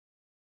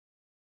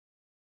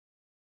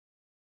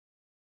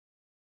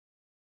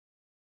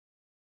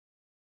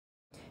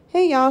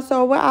Hey y'all,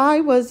 so what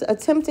I was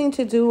attempting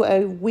to do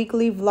a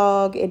weekly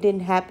vlog, it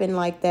didn't happen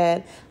like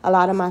that. A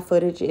lot of my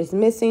footage is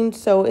missing,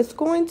 so it's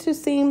going to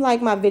seem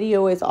like my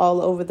video is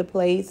all over the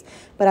place,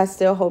 but I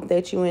still hope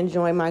that you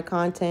enjoy my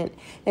content.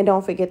 And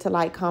don't forget to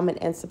like, comment,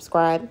 and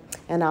subscribe,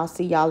 and I'll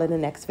see y'all in the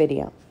next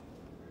video.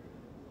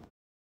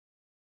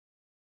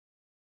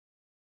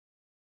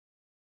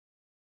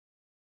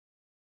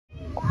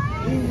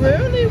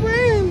 Really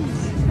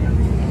wins.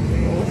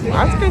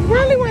 Oscar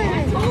really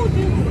wins.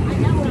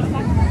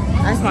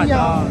 That's my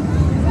dog.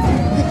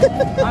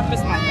 I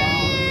miss my dog.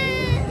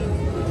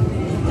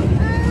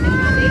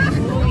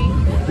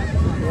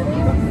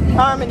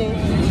 Harmony.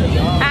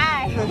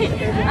 Hi.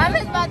 I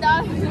miss my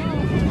dog.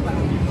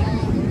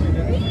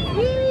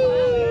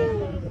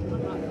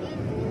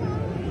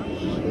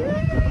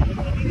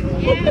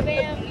 Yeah,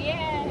 ma'am. Yeah.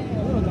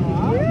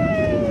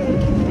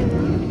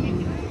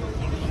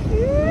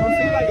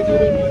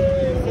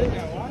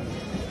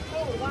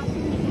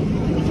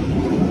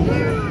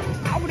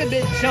 I would have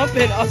been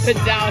jumping up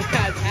and down as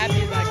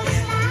happy as I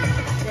can.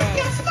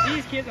 Bro,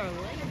 these kids are lame.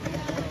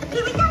 I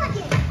would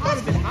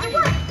have been hyped. I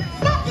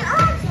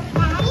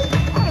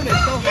would have been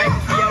so hyped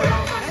to see y'all.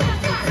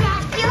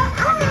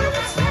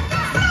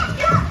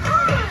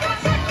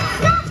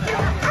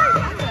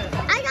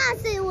 I gotta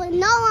sit with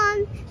no one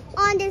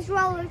on this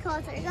roller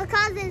coaster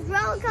because this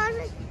roller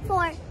coaster is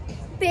for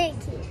big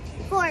kids,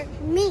 for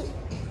me.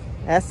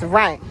 That's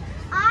right.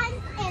 I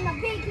am a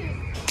big kid.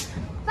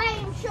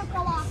 Bang,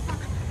 chocolate.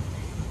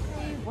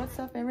 Hey, what's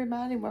up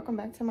everybody? Welcome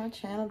back to my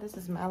channel. This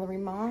is Mallory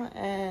Ma,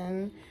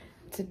 and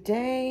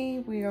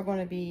today we are going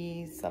to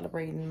be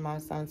celebrating my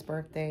son's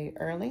birthday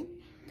early.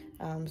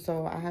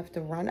 So I have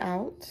to run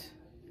out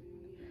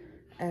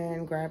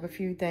and grab a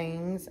few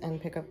things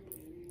and pick up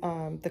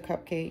the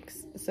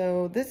cupcakes.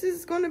 So this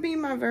is going to be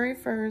my very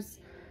first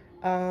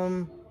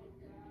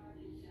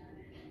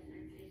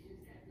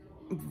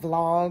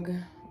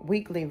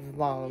weekly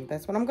vlog.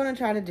 That's what I'm going to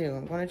try to do.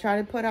 I'm going to try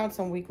to put out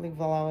some weekly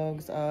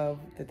vlogs of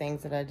the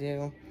things that I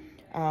do.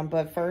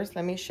 But first,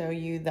 let me show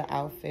you the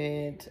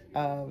outfit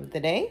of the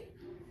day.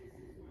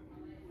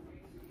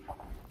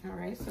 All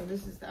right, so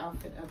this is the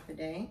outfit of the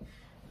day.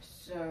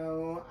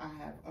 So I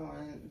have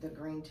on the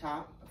green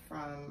top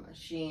from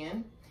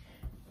Shein.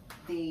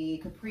 The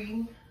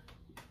capri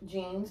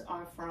jeans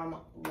are from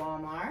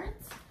Walmart.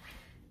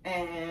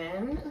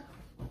 And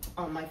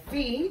on my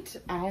feet,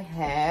 I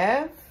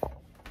have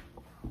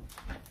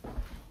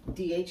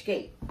DH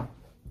Gate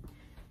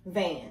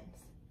Vans.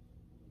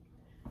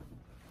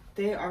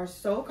 They are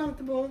so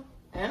comfortable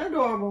and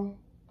adorable,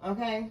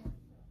 okay?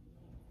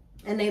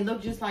 And they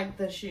look just like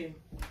the shoe,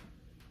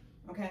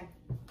 okay?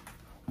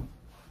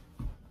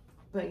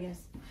 But yes,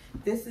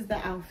 this is the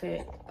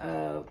outfit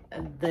of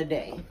the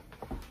day.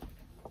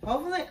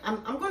 Hopefully,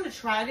 I'm going to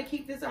try to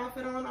keep this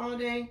outfit on all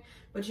day.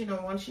 But, you know,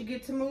 once you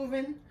get to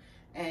moving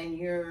and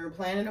you're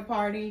planning a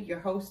party, you're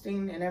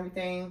hosting and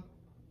everything,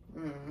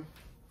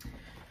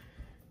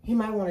 you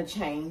might want to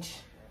change.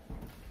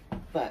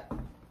 But,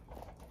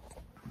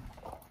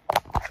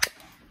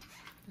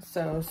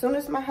 so as soon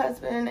as my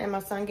husband and my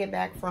son get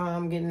back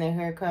from getting their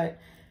haircut,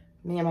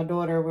 me and my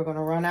daughter, we're going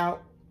to run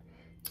out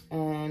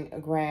and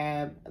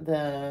grab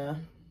the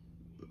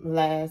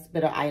last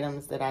bit of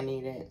items that I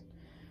needed.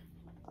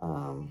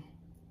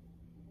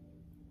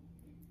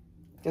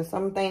 Because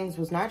some things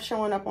was not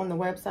showing up on the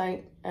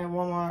website at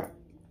Walmart,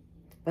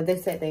 but they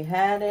said they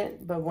had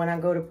it. But when I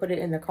go to put it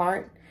in the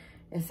cart,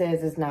 it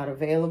says it's not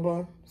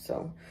available.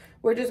 So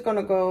we're just going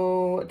to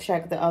go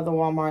check the other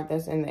Walmart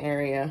that's in the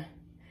area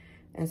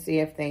and see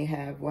if they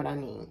have what I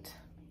need.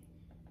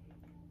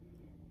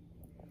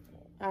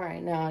 All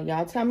right, now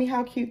y'all tell me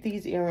how cute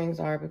these earrings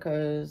are,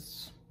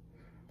 because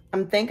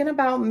I'm thinking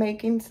about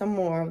making some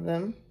more of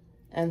them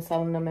and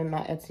selling them in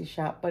my Etsy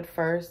shop. But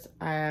first,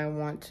 I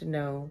want to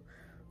know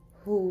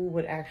who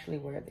would actually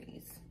wear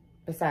these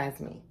besides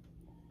me.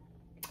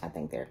 I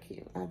think they're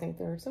cute. I think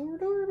they're so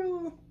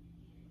adorable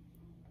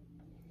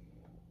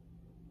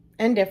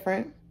and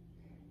different.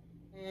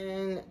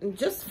 And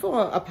just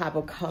for a pop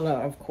of color,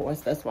 of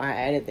course, that's why I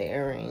added the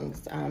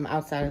earrings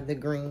outside of the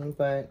green,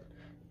 but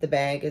the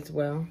bag as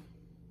well.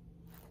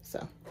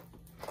 So,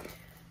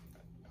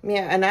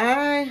 yeah, and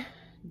I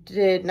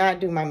did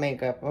not do my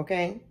makeup,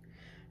 okay?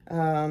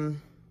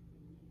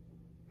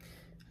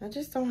 I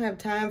just don't have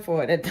time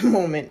for it at the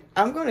moment.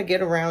 I'm going to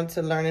get around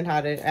to learning how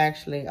to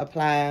actually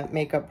apply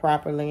makeup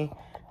properly.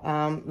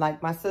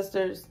 Like my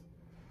sisters,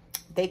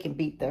 they can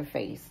beat their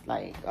face.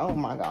 Like, oh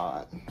my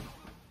God.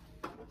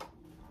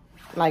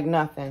 Like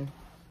nothing.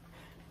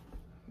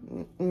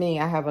 Me,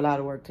 I have a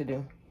lot of work to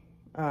do.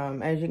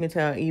 As you can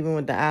tell, even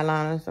with the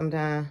eyeliner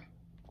sometimes.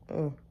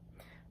 Oh.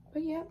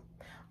 But yeah.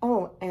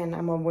 Oh, and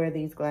I'm going to wear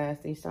these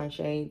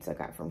sunshades I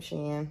got from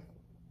Shein.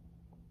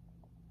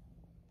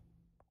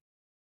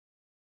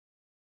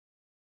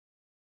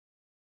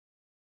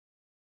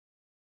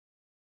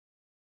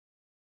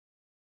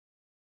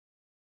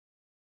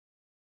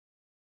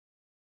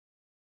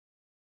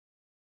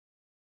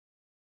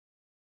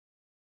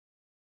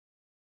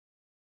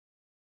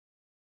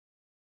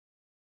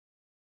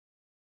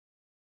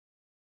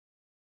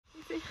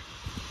 see.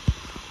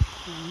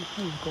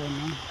 What's going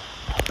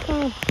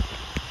on?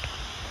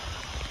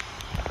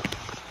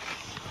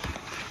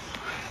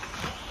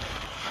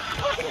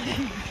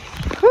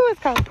 Who is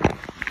coming?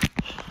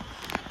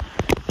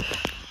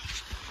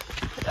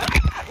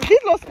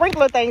 These little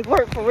sprinkler things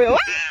work for real.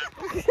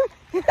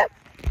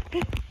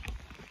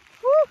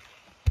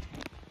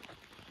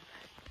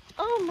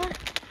 Oh my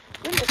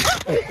goodness.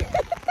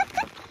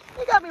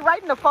 You got me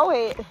right in the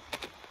forehead.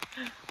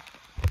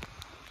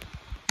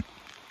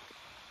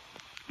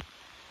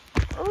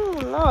 Oh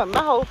Lord,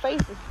 my whole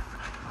face is.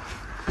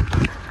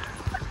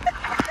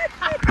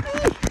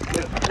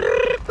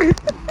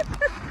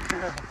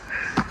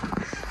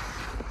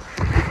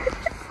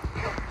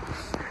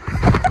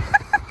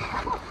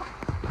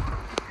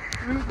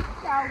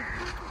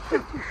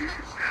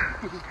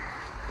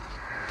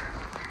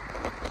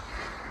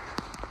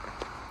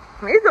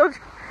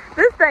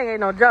 This thing ain't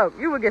no joke.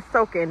 You would get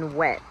soaking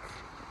wet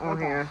on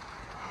here.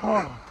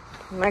 I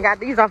got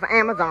these off of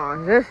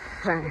Amazon. This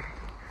thing.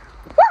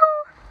 Woo!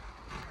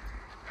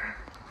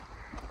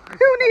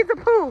 Who needs a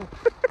pool?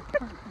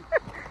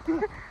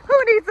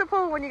 Who needs a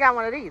pool when you got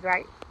one of these,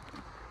 right?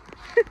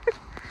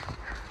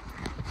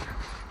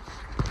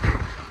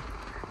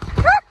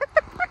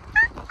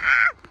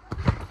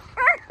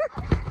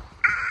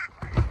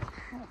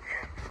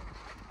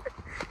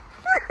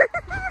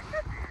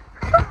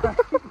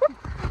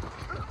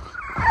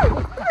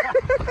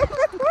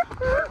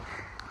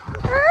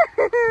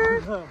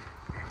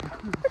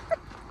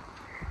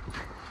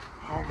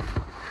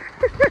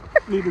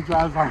 Need a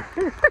dry zone.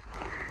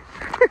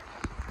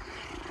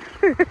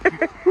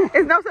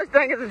 There's no such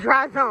thing as a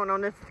dry zone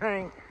on this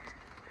thing.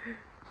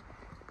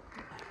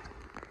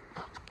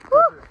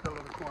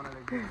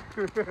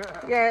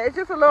 Yeah, it's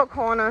just a little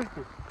corner.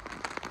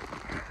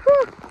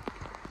 Whew.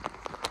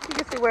 You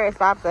can see where it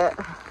stops at.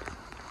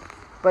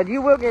 But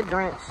you will get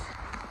drenched.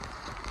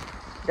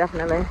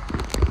 Definitely.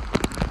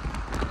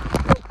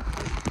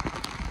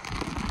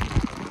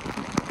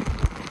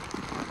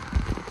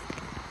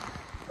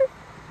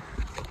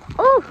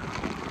 Oh,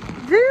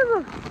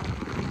 Jesus.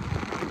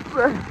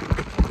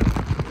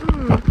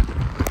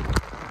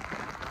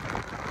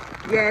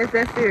 Yeah, it's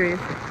that serious.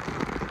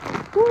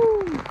 Woo.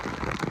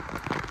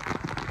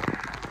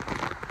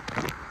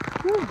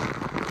 Woo.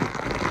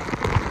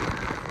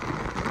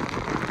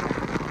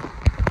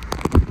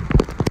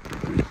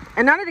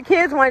 And none of the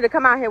kids wanted to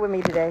come out here with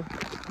me today.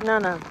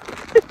 No.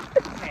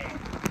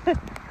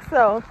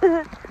 So,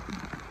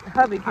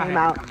 hubby came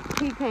out.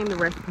 He came to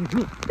rescue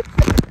me.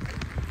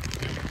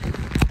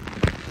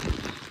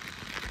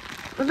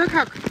 But look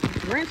how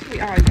drenched we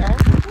are, y'all.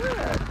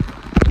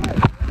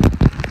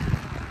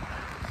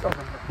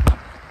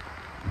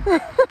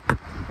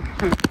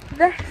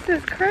 This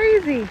is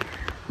crazy.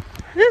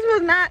 This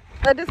was not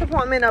a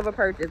disappointment of a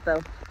purchase,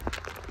 though.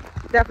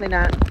 Definitely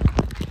not.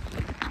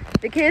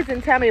 The kids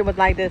didn't tell me it was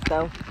like this,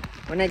 though,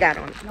 when they got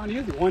on it. You only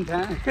used it one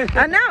time.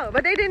 I know,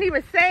 but they didn't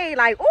even say,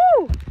 like,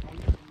 ooh,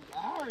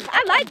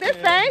 I like this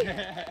thing.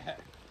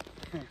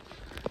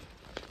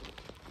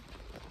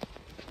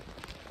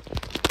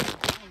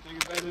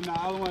 Better than the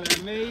other one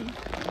that made.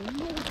 I don't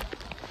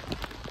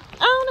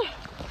know.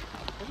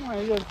 This one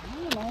you just,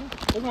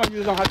 this one you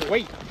just don't have to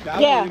wait. The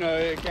other Yeah. one, you know,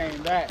 it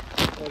came back.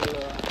 But,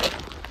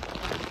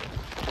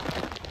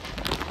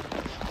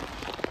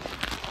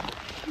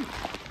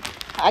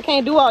 I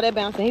can't do all that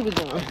bouncing he was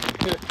doing. A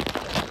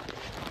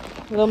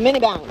little mini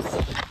bounce.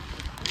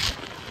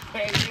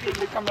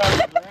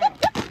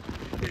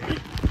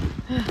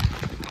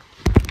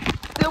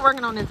 Still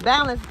working on this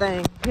balance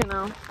thing, you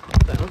know.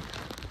 So.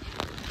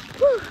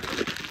 Whew.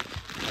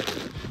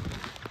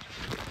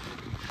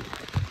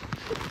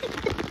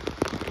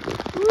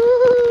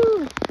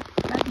 Woo.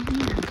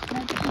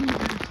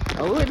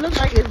 Oh, it looks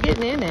like it's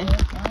getting in there.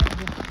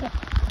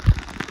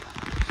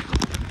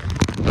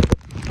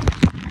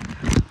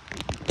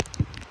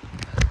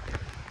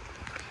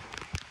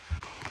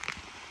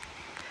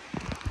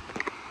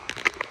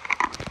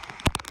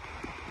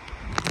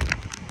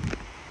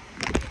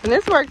 And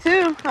this worked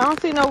too. I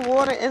don't see no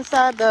water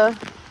inside the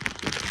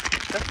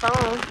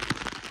phone.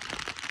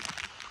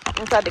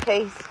 Inside the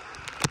case.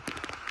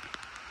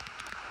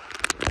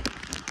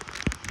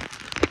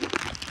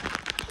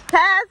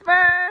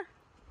 Casper!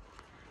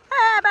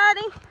 Hi,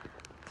 buddy.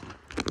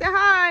 Say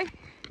hi.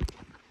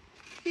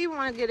 He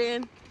want to get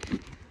in.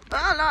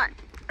 Oh,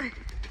 Lord.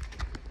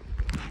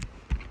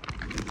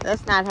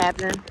 That's not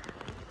happening.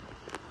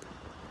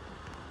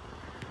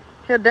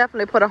 He'll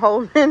definitely put a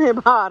hole in the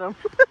bottom.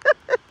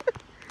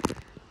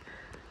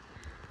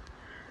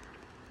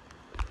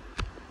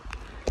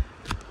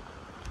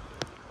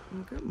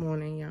 Good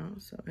morning, y'all.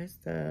 So it's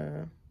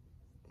the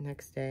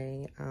next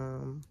day.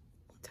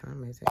 What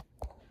time is it?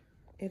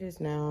 It is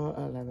now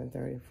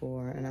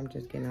 11:34, and I'm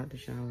just getting out the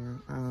shower.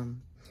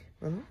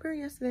 Remember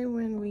yesterday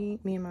when me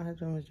and my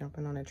husband was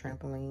jumping on a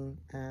trampoline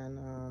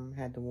and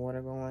had the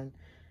water going?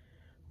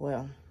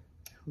 Well,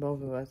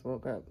 both of us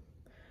woke up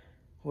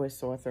with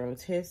sore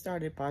throats. His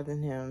started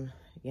bothering him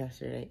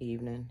yesterday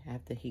evening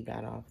after he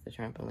got off the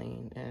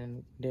trampoline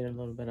and did a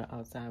little bit of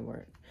outside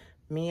work.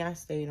 Me, I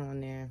stayed on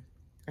there.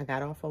 I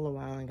got off for a little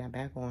while and got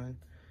back on.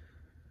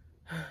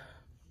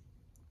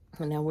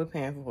 And now we're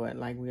paying for it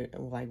like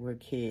we're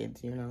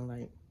kids, you know,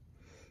 like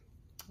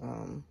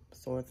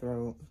sore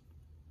throat,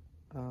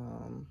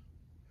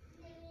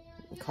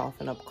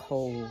 coughing up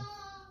cold.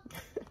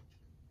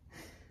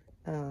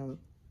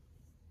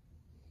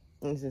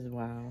 This is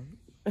wild.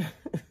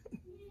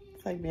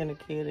 It's like being a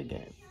kid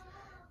again.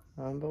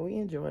 But we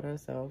enjoyed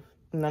ourselves.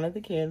 None of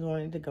the kids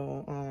wanted to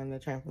go on the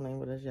trampoline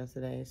with us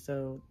yesterday,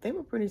 so they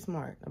were pretty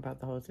smart about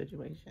the whole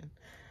situation.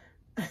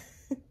 I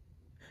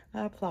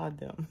applaud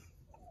them.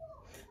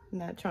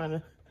 Not trying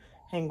to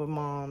hang with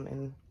mom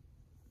and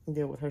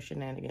deal with her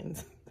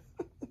shenanigans.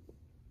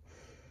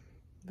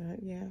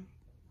 But yeah,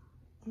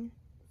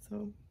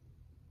 so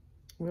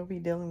we'll be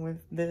dealing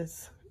with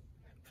this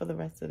for the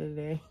rest of the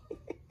day.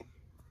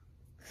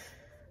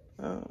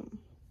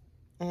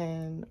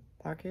 And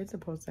our kids are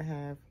supposed to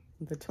have,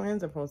 the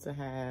twins are supposed to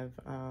have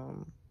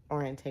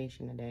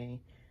orientation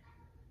today.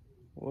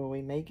 Will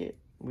we make it?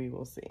 We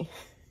will see.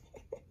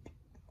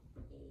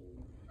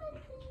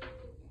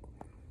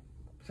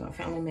 So I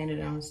finally made it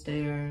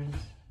downstairs,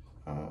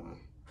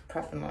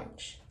 prepping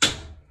lunch.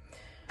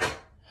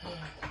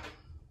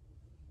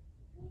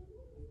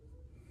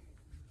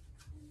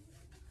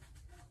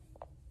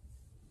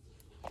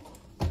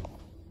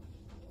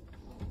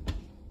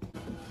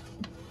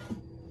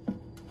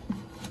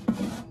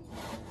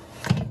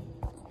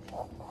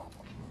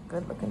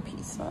 Good looking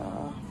pizza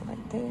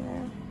right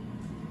there.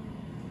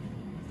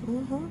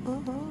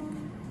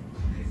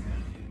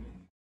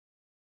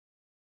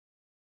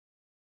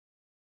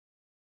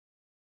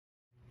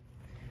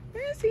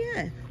 Where is he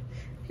at?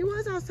 He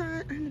was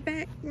outside in the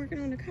back working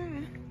on the car.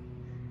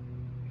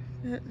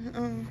 But,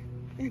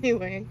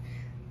 anyway,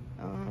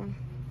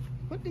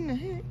 what in the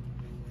heck?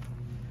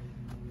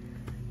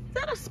 Is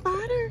that a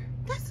spider?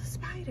 That's a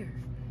spider.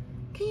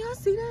 Can y'all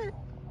see that?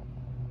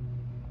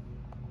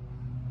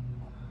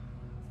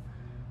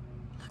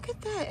 Look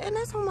at that, and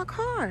that's on my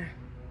car.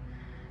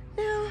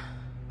 Now,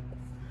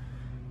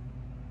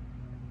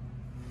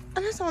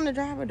 and that's on the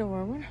driver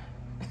door. What?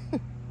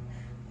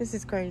 This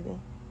is crazy.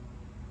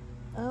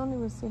 I don't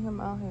even see him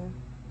out here.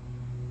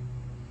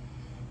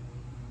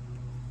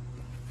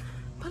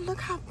 But look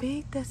how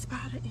big that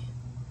spider is.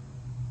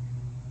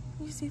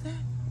 You see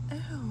that?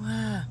 Ew.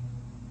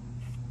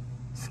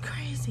 It's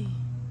crazy.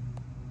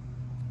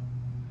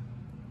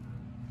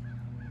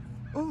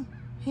 Oh,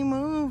 he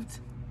moved.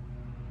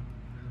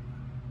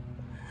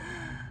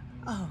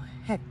 Oh,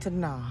 heck to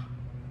nah.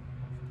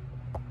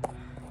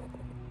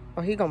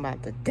 Oh, he gonna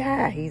about to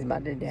die. He's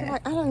about to die. So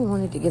I don't even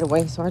want it to get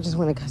away, so I just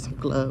went and got some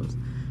gloves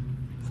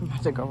from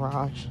the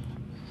garage.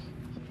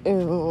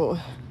 Ew.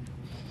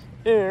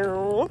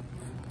 Ew.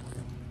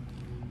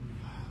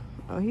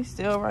 Oh, he's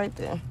still right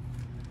there.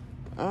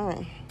 All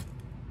right.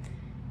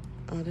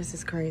 Oh, this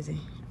is crazy.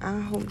 I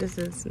hope this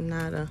is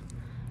not a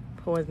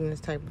poisonous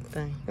type of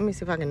thing. Let me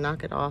see if I can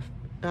knock it off.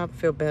 I'll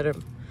feel better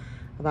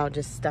about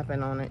just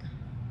stepping on it.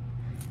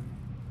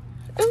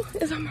 Oh,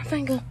 it's on my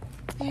finger.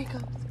 There it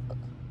goes.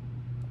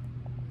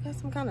 Got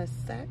some kind of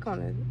sack on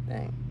this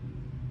thing.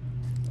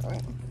 All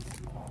right.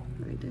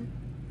 Right there.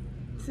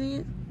 See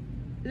it?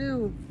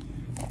 Ew.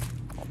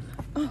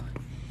 Oh,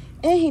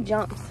 and he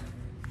jumps.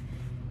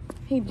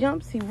 He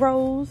jumps, he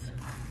rolls.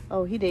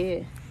 Oh, he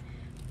dead.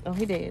 Oh,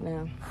 he dead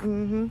now.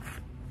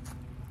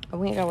 Oh,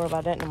 we ain't gotta worry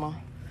about that no more.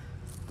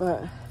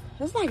 But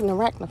it's like an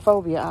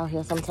arachnophobia out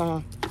here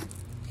sometimes.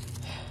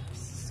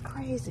 This is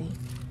crazy.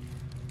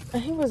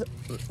 And he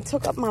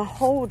took up my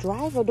whole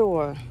driver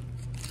door.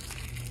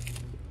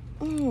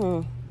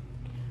 Oh,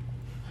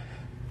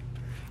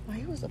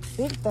 he was a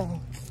big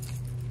thing.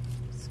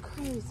 It's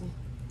crazy.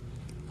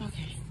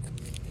 Okay,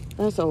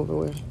 that's over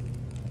with.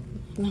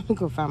 Let me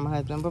go find my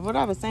husband. But what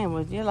I was saying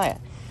was, you're like,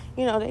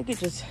 you know, they could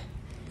just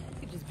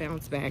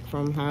bounce back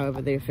from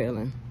however they're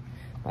feeling.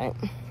 Like,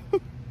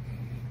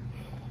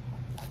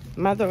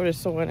 my throat is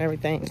sore and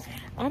everything.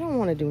 I don't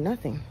want to do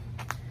nothing.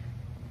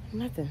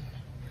 Nothing.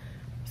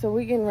 So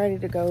we're getting ready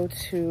to go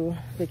to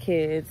the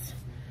kids'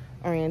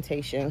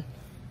 orientation.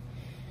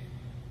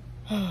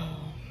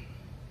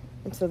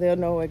 So they'll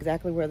know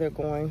exactly where they're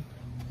going.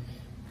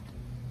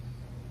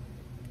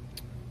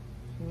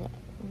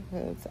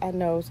 I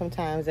know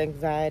sometimes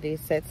anxiety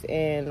sets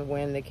in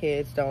when the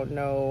kids don't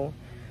know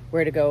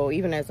where to go.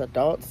 Even as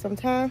adults,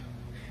 sometimes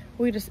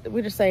we're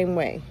the same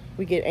way.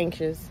 We get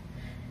anxious,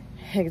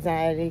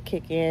 anxiety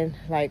kick in,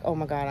 like, oh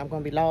my God, I'm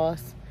gonna be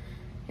lost.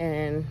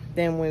 And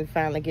then when we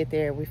finally get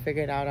there, we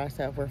figure it out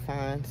ourselves. We're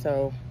fine.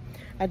 So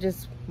I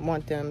just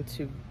want them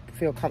to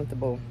feel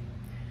comfortable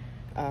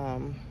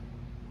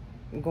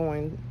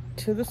going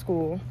to the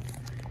school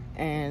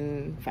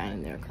and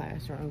finding their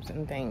classrooms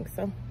and things.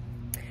 So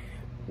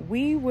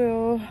we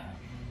will,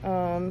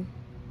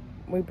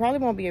 we probably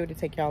won't be able to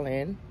take y'all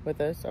in with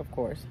us, of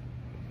course.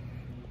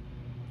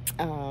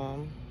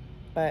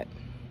 But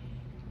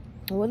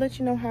we'll let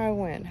you know how it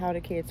went, how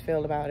the kids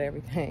feel about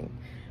everything.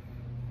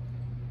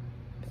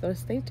 So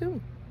stay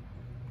tuned.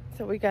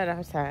 So we got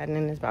outside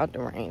and it's about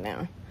to rain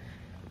now.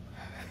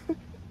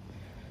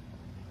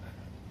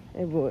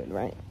 It would,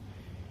 right?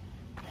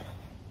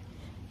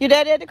 Your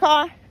daddy at the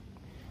car?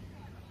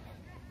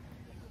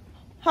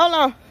 Hold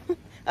on.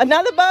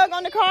 Another bug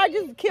on the car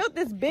just killed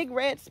this big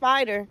red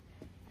spider.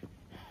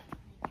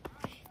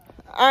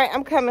 All right,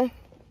 I'm coming.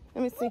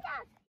 Let me see.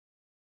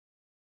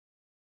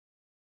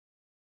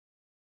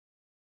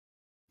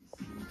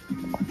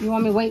 You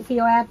want me to wait for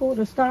your apple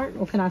to start,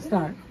 or can I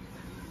start?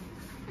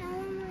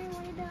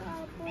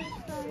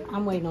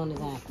 I'm waiting on this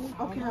apple.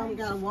 Okay, we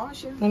gotta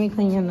wash it. Let me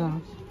clean your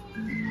nose.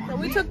 So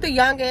we took the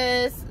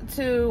youngest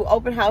to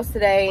open house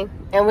today,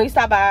 and we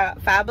stopped by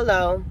Five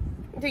Below.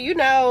 Do you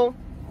know,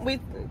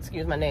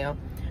 excuse my nail,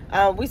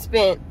 we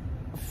spent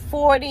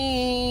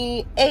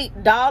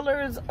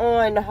 $48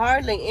 on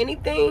hardly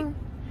anything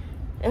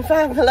in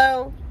Five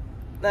Below.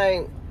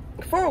 Like,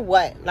 for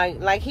what?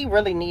 Like he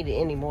really needed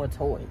any more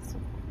toys.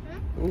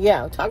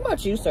 Yeah, talk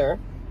about you, sir.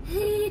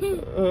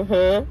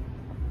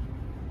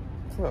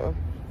 So,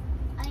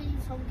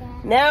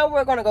 now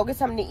we're gonna go get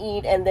something to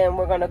eat, and then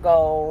we're gonna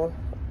go.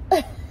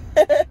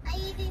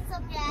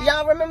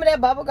 Y'all remember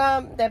that bubble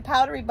gum, that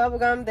powdery bubble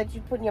gum that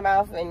you put in your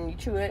mouth and you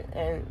chew it?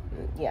 And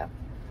yeah,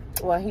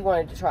 well, he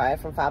wanted to try it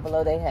from Five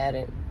Below. They had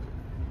it.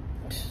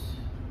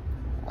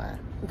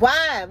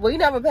 Why? Well, you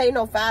never paid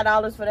no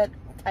 $5 for that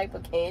type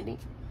of candy.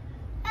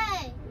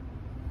 Hey,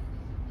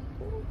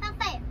 not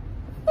fair.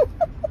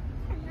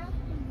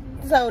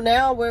 So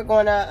now we're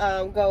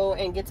gonna go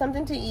and get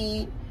something to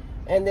eat,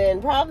 and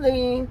then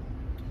probably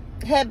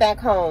head back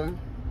home.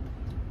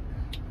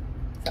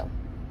 So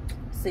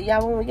see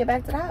y'all when we get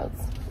back to the house.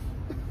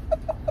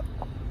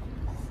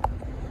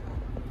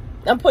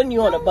 I'm putting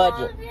you on a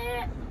budget.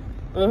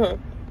 You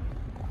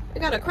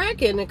got a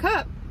crack in the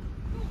cup.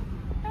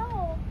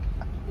 No,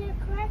 the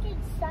crack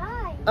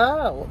inside.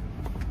 Oh,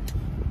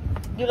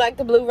 you like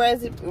the blue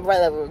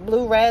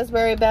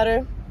raspberry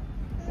better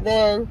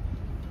than?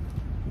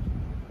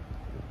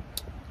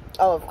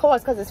 Oh, of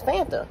course, because it's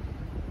Fanta.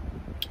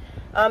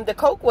 The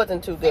Coke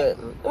wasn't too good.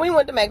 We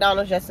went to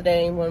McDonald's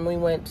yesterday when we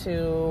went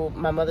to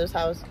my mother's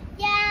house.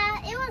 Yeah,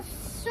 it was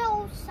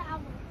so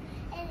sour.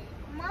 And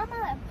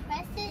Mama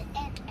pressed it,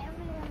 and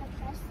everyone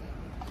pressed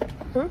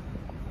it.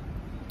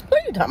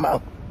 What are you talking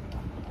about?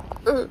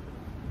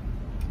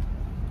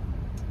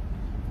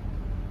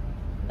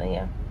 But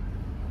yeah.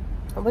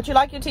 But you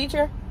like your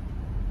teacher?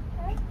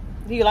 Huh?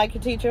 Do you like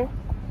your teacher?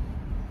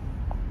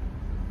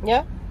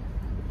 Yeah?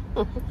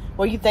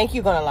 Well, you think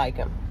you're going to like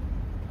him.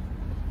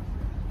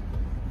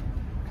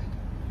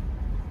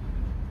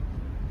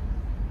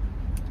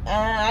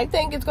 I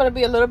think it's going to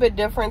be a little bit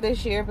different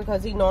this year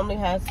because he normally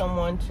has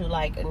someone to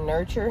like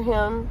nurture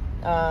him.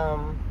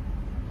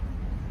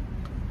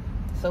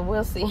 So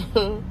we'll see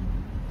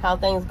how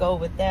things go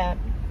with that.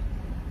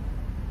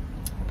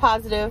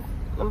 Positive.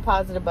 I'm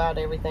positive about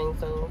everything.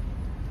 So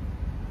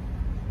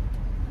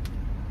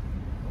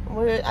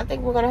I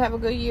think we're going to have a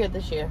good year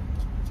this year.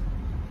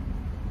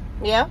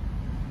 Yeah?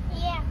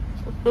 Yeah.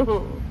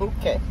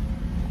 Okay.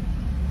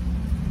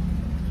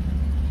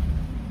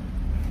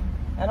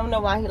 I don't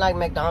know why he liked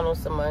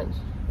McDonald's so much.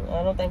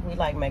 I don't think we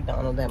like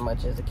McDonald's that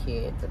much as a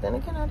kid. But then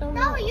again, I don't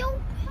know. No, you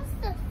press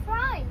the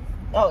fries.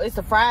 Oh, it's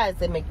the fries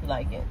that make you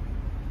like it.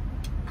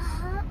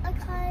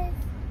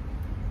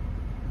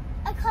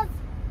 Because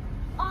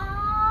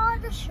all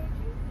the sugar.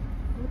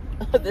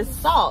 The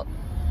salt.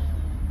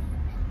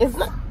 It's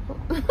not.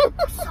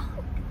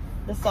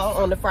 The salt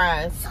on the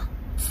fries.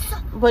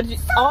 But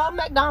all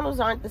McDonald's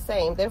aren't the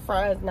same. Their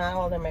fries, not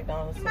all their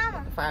McDonald's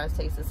fries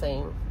taste the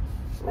same.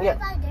 Where's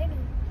our dinner?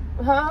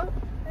 Huh?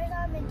 Where's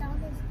our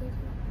McDonald's dinner?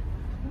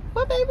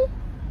 What, baby?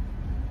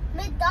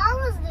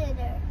 McDonald's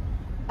dinner.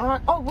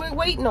 Oh, we're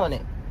waiting on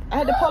it. I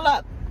had to pull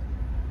up.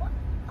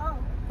 Oh.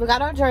 We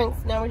got our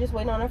drinks. Now we're just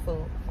waiting on our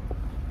food.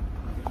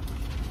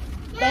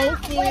 Yeah,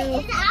 Thank you. Wait,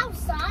 is it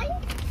outside?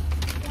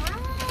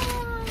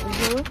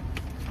 Wow.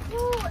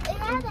 Ooh, it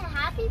has a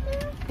Happy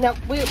Meal? Now,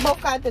 we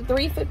both got the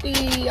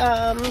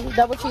 $3.50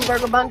 double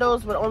cheeseburger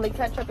bundles with only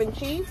ketchup and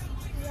cheese.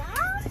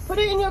 Yeah. Put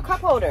it in your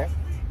cup holder.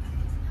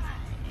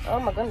 Oh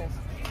my goodness.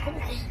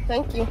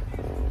 Thank you.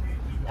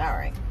 All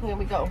right, here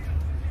we go.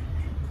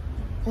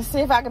 Let's see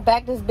if I can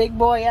back this big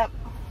boy up.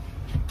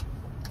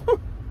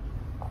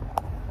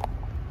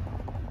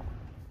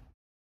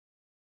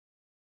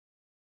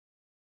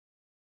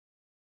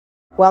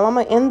 Well, I'm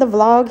going to end the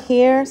vlog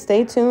here.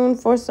 Stay tuned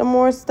for some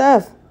more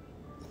stuff.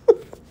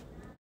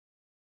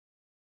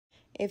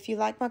 If you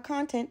like my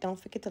content, don't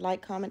forget to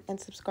like, comment, and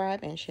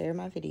subscribe and share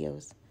my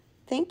videos.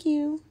 Thank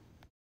you.